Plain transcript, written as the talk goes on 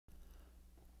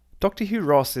Dr. Hugh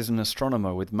Ross is an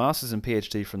astronomer with Masters and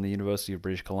PhD from the University of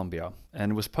British Columbia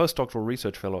and was postdoctoral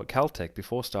research fellow at Caltech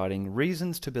before starting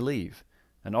Reasons to Believe,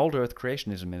 an old Earth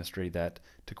creationism ministry that,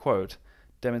 to quote,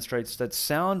 demonstrates that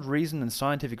sound reason and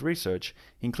scientific research,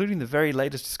 including the very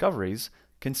latest discoveries,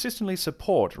 consistently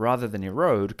support rather than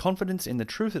erode confidence in the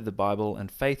truth of the Bible and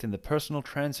faith in the personal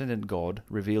transcendent God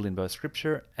revealed in both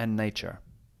Scripture and nature.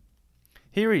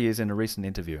 Here he is in a recent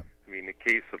interview. In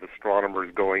the case of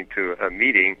astronomers going to a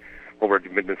meeting, what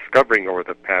we've been discovering over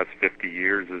the past 50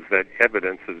 years is that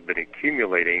evidence has been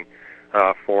accumulating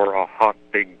for a hot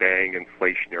Big Bang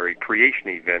inflationary creation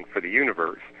event for the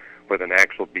universe, with an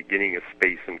actual beginning of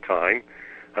space and time,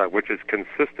 which is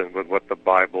consistent with what the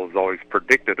Bible has always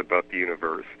predicted about the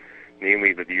universe,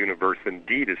 namely that the universe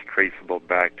indeed is traceable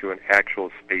back to an actual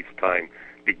space-time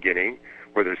beginning,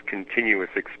 where there's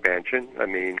continuous expansion. I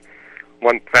mean,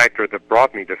 one factor that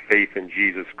brought me to faith in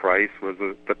Jesus Christ was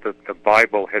that the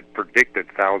Bible had predicted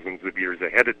thousands of years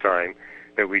ahead of time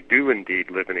that we do indeed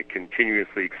live in a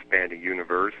continuously expanding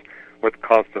universe with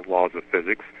constant laws of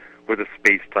physics, with a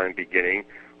space-time beginning,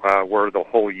 where the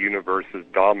whole universe is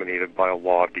dominated by a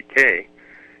law of decay.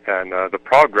 And the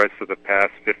progress of the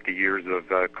past 50 years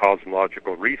of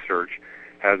cosmological research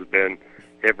has been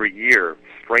every year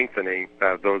strengthening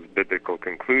those biblical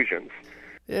conclusions.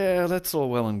 Yeah, that's all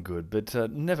well and good, but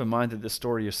never mind that the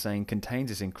story you're saying contains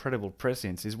this incredible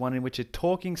prescience is one in which a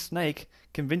talking snake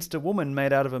convinced a woman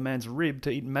made out of a man's rib to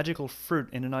eat magical fruit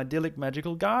in an idyllic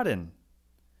magical garden.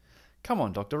 Come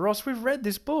on, Dr. Ross, we've read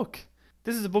this book.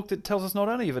 This is a book that tells us not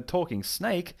only of a talking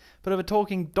snake, but of a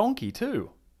talking donkey too.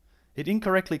 It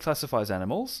incorrectly classifies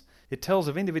animals, it tells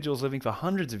of individuals living for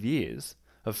hundreds of years,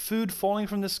 of food falling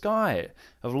from the sky,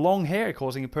 of long hair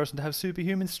causing a person to have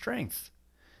superhuman strength.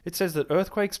 It says that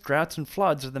earthquakes, droughts, and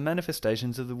floods are the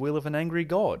manifestations of the will of an angry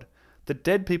God, that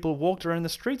dead people walked around the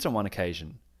streets on one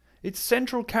occasion. Its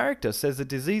central character says that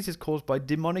disease is caused by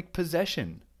demonic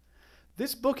possession.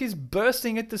 This book is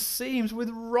bursting at the seams with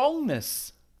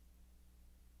wrongness.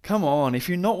 Come on, if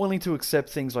you're not willing to accept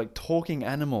things like talking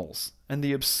animals and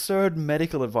the absurd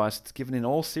medical advice that's given in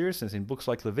all seriousness in books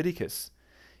like Leviticus,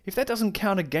 if that doesn't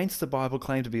count against the Bible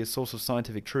claim to be a source of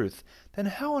scientific truth, then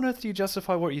how on earth do you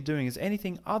justify what you're doing as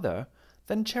anything other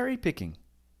than cherry-picking?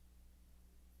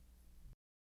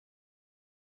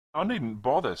 I needn't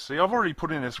bother. See, I've already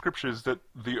put in the scriptures that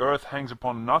the earth hangs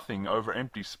upon nothing over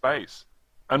empty space.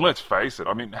 And let's face it,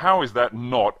 I mean, how is that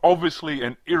not obviously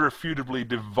and irrefutably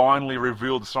divinely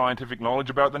revealed scientific knowledge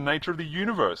about the nature of the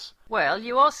universe? Well,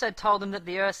 you also told them that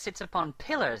the Earth sits upon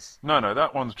pillars. No,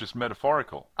 that one's just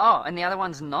metaphorical. Oh, and the other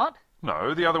one's not?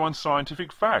 No, the other one's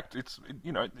scientific fact. It's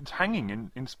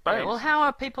hanging in space. Yeah, well, how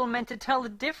are people meant to tell the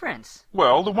difference?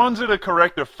 Well, the ones that are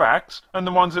correct are facts, and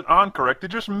the ones that aren't correct are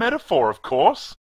just metaphor, of course.